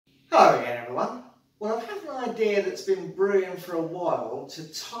Hello again everyone. Well, I've had an idea that's been brewing for a while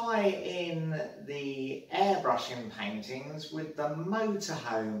to tie in the airbrushing paintings with the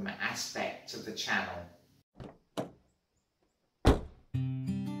motorhome aspect of the channel.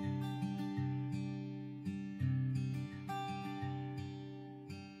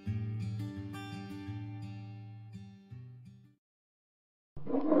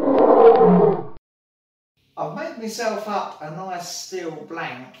 I've made myself up a nice steel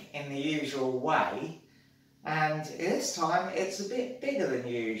blank in the usual way, and this time it's a bit bigger than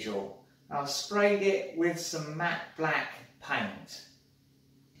usual. I've sprayed it with some matte black paint.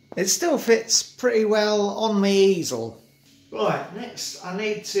 It still fits pretty well on my easel. Right, next I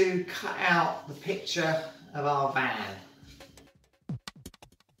need to cut out the picture of our van.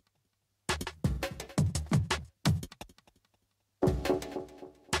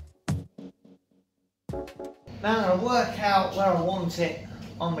 Now I'm going to work out where I want it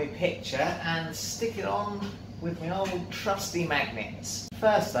on my picture and stick it on with my old trusty magnets.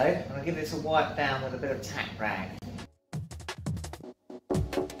 First though, I'm going to give this a wipe down with a bit of tack rag.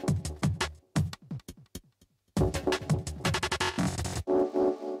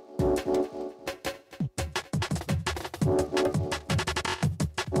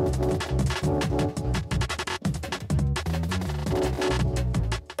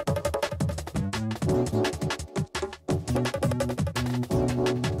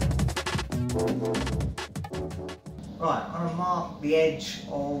 Right, I'm going to mark the edge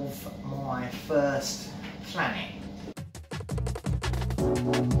of my first planet.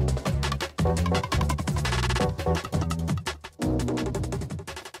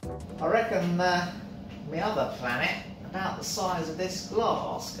 I reckon my other planet, about the size of this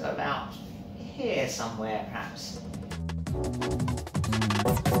glass, go about here somewhere perhaps.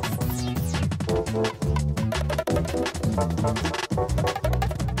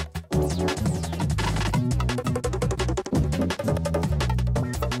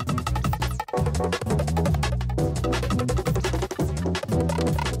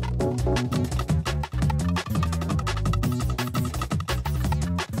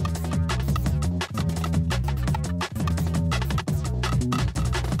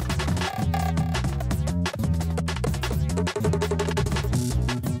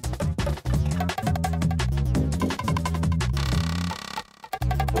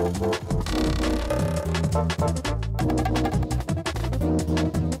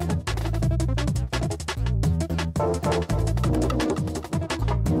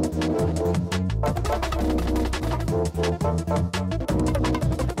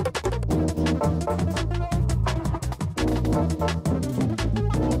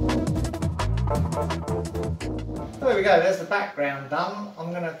 There we go, there's the background done.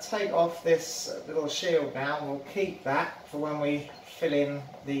 I'm going to take off this little shield now. We'll keep that for when we fill in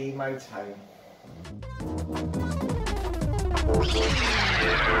the motorhome.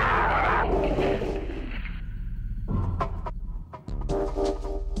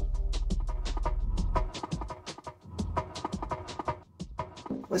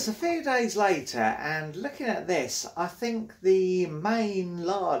 Well, it's a few days later, and looking at this, I think the main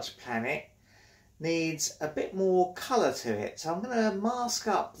large planet needs a bit more colour to it. So I'm going to mask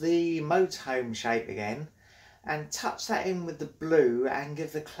up the motorhome shape again and touch that in with the blue and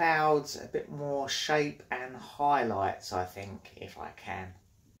give the clouds a bit more shape and highlights, I think, if I can.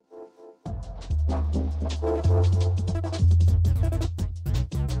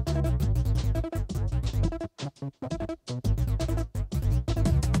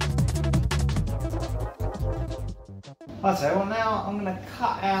 Okay, well now I'm going to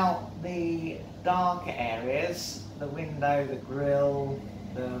cut out the darker areas, the window, the grille,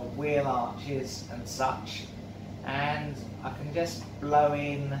 the wheel arches and such, and I can just blow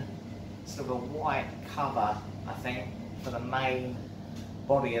in sort of a white cover, I think, for the main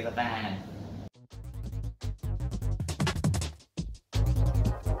body of the van.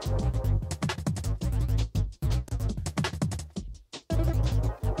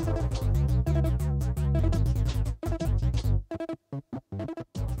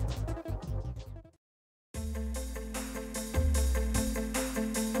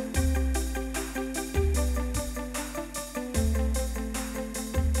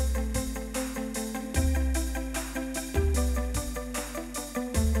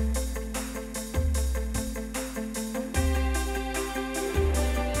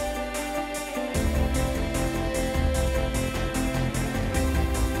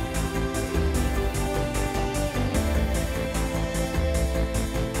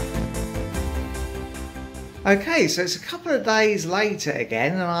 Okay, so it's a couple of days later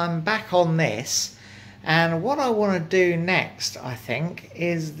again and I'm back on this, And what I want to do next, I think,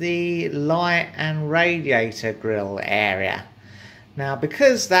 is the light and radiator grille area. Now,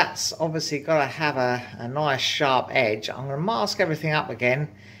 because that's obviously got to have a nice sharp edge, I'm going to mask everything up again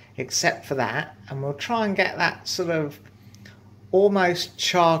except for that, and we'll try and get that sort of almost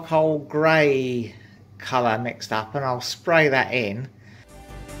charcoal grey colour mixed up, and I'll spray that in.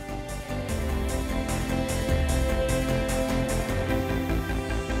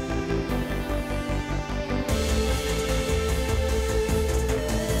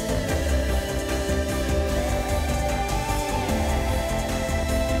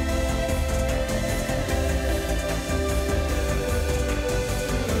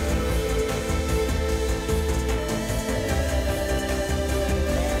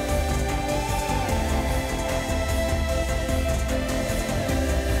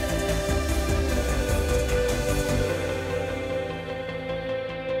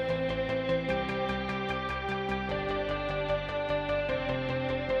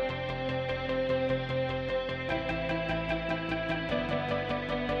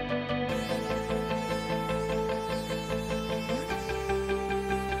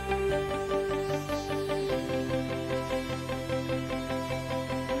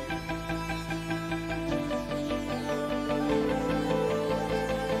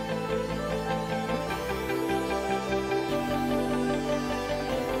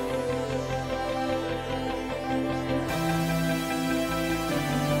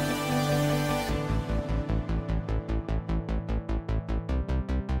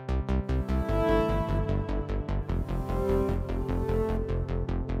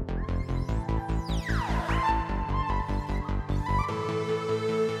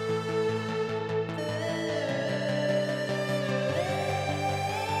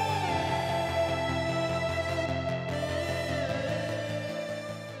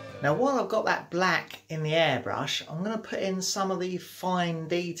 Now, while I've got that black in the airbrush, I'm going to put in some of the fine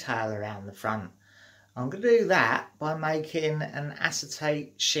detail around the front. I'm going to do that by making an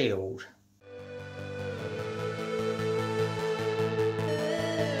acetate shield.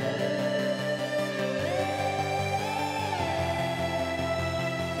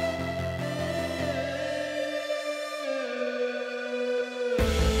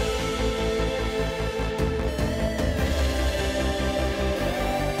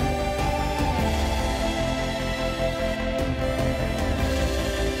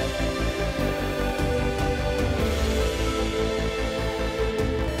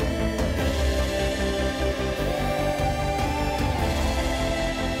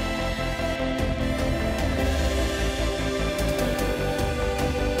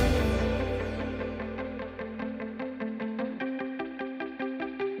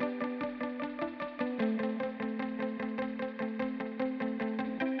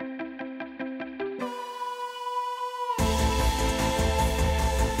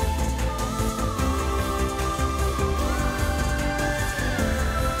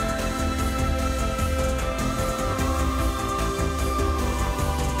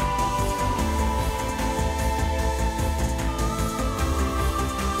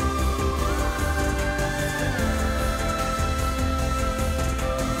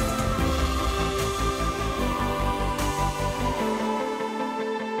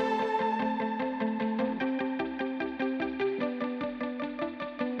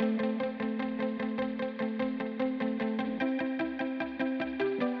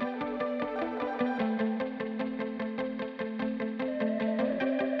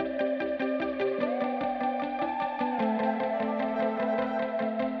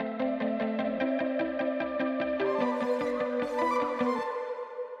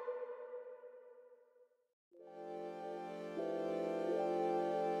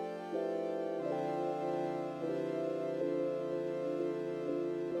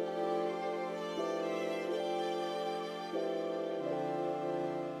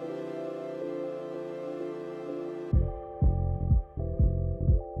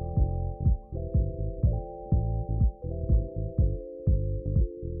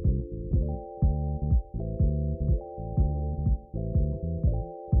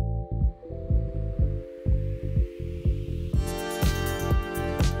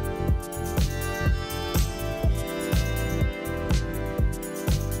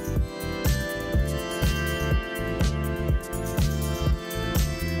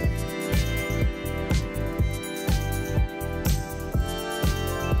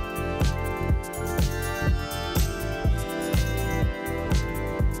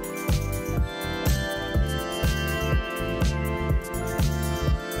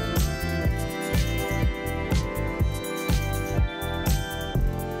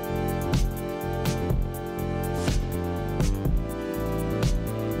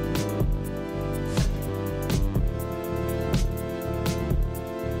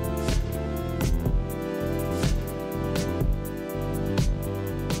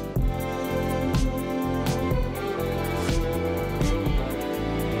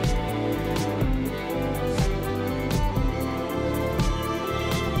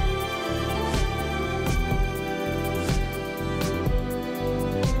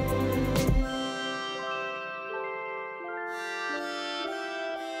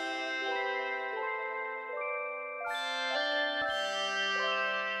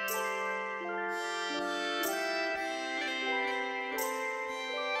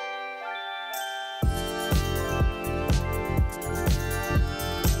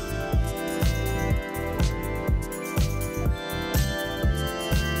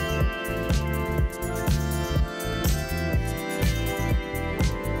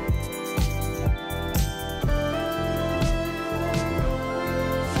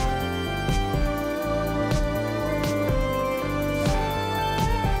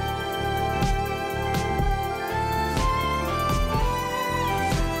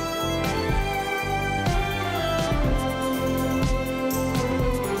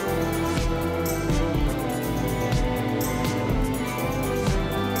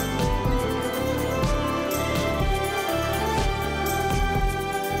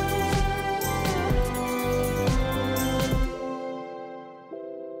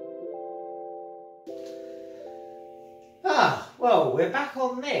 Well, we're back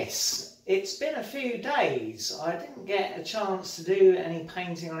on this. It's been a few days. I didn't get a chance to do any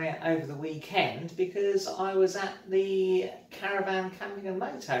painting on it over the weekend because I was at the Caravan Camping and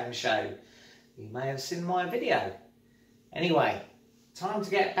Motorhome show. You may have seen my video. Anyway, time to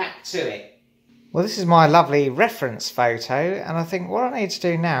get back to it. Well, this is my lovely reference photo, and I think what I need to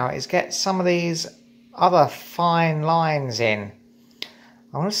do now is get some of these other fine lines in.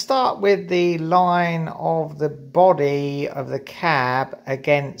 I want to start with the line of the body of the cab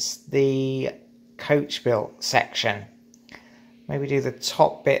against the coach built section. Maybe do the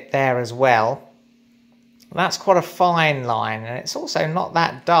top bit there as well. That's quite a fine line, and it's also not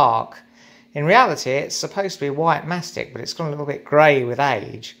that dark. In reality, it's supposed to be white mastic, but it's gone a little bit grey with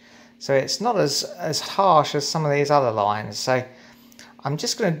age. So it's not as harsh as some of these other lines. So I'm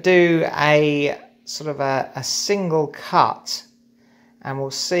just going to do a sort of a single cut, and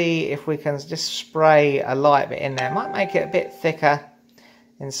we'll see if we can just spray a light bit in there. Might make it a bit thicker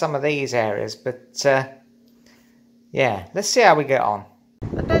in some of these areas, but yeah, let's see how we get on.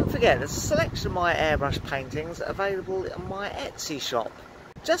 And don't forget, there's a selection of my airbrush paintings available in my Etsy shop.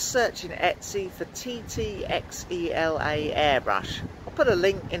 Just search in Etsy for Ttxela airbrush. I'll put a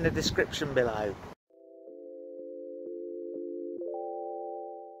link in the description below.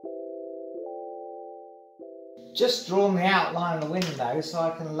 Just drawn the outline of the window so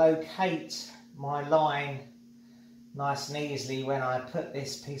I can locate my line nice and easily when I put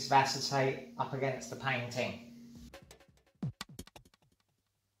this piece of acetate up against the painting.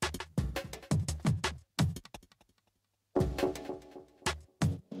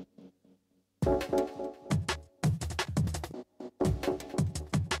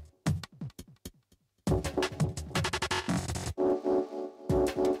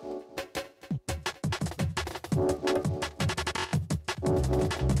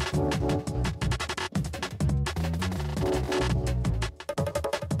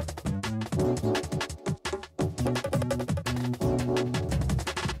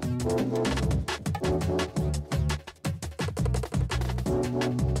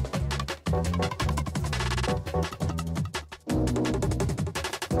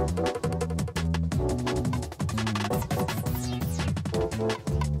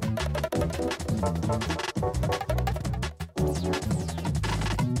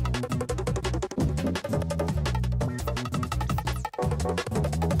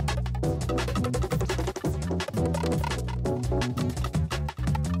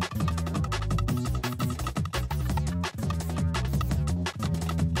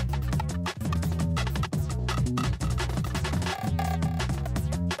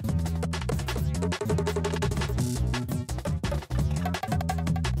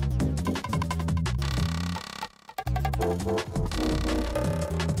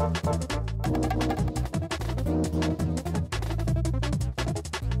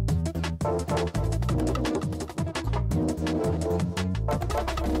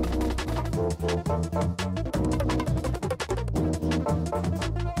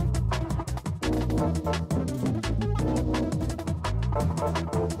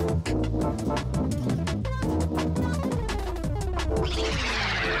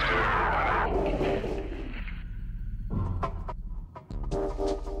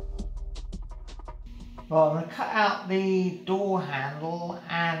 Well, I'm going to cut out the door handle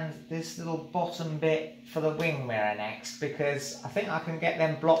and this little bottom bit for the wing mirror next, because I think I can get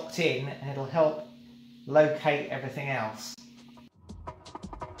them blocked in and it'll help locate everything else.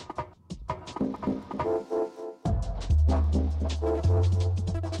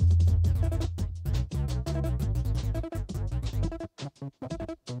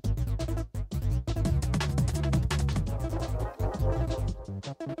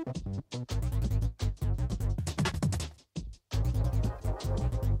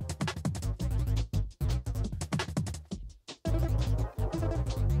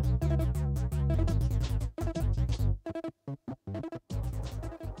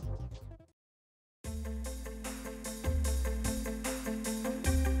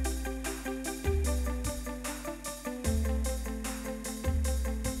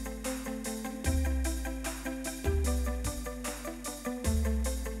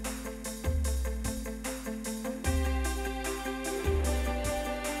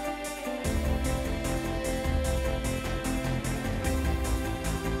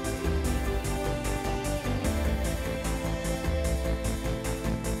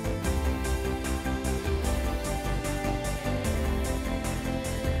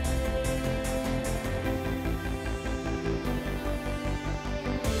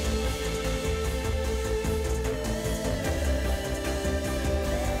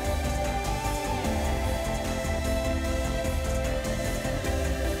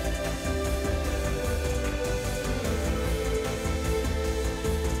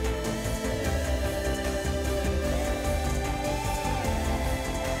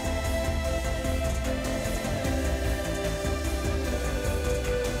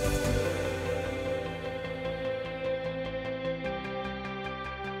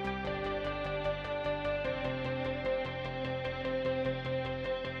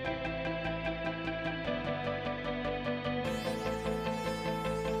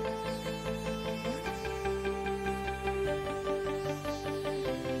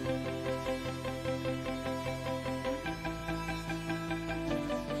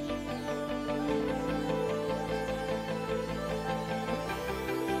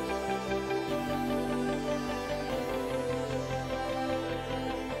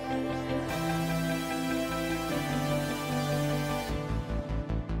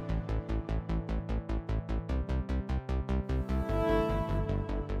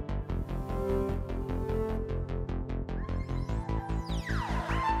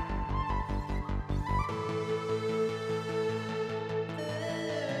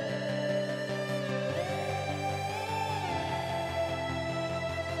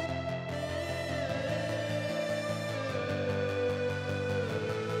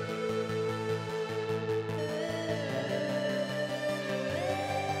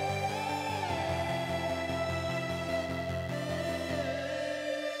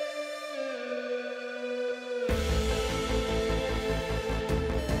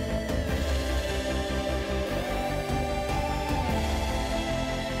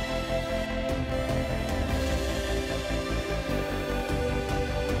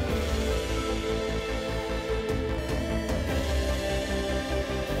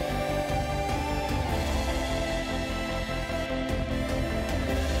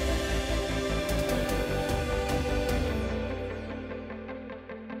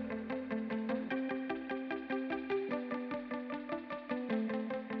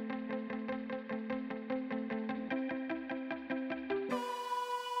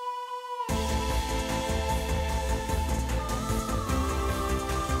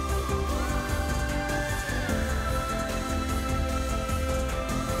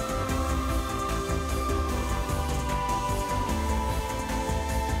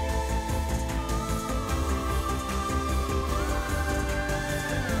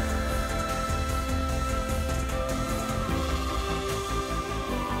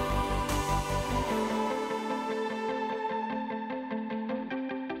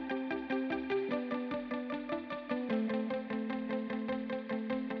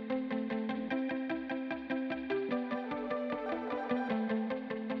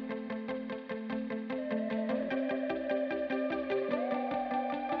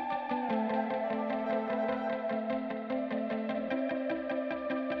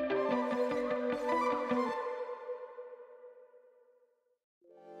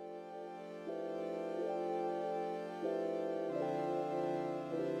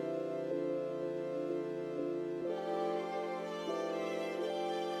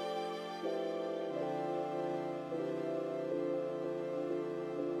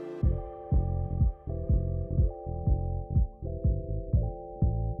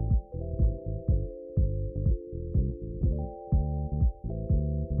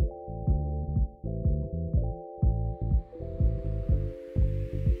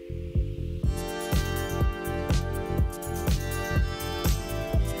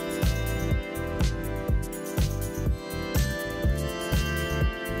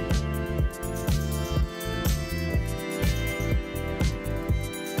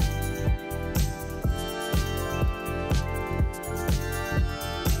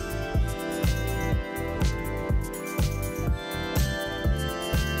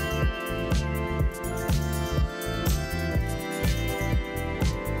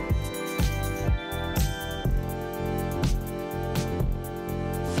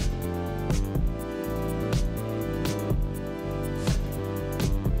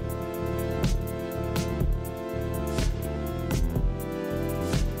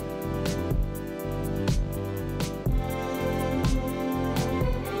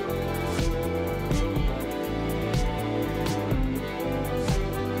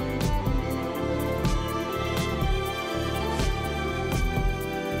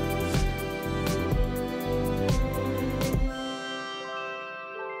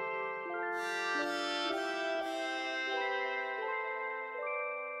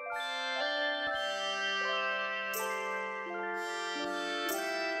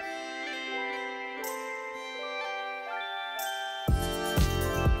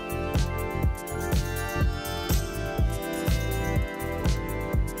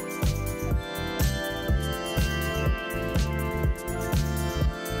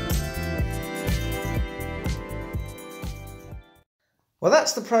 Well,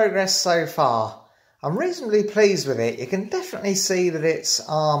 that's the progress so far. I'm reasonably pleased with it. You can definitely see that it's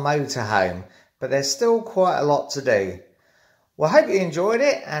our motorhome, but there's still quite a lot to do. Well, I hope you enjoyed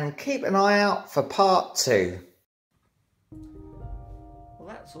it and keep an eye out for part 2. Well,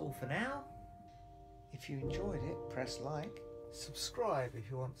 that's all for now. If you enjoyed it, press like. Subscribe if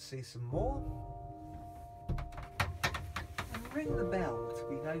you want to see some more. And ring the bell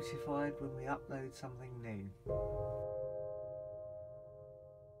to be notified when we upload something new.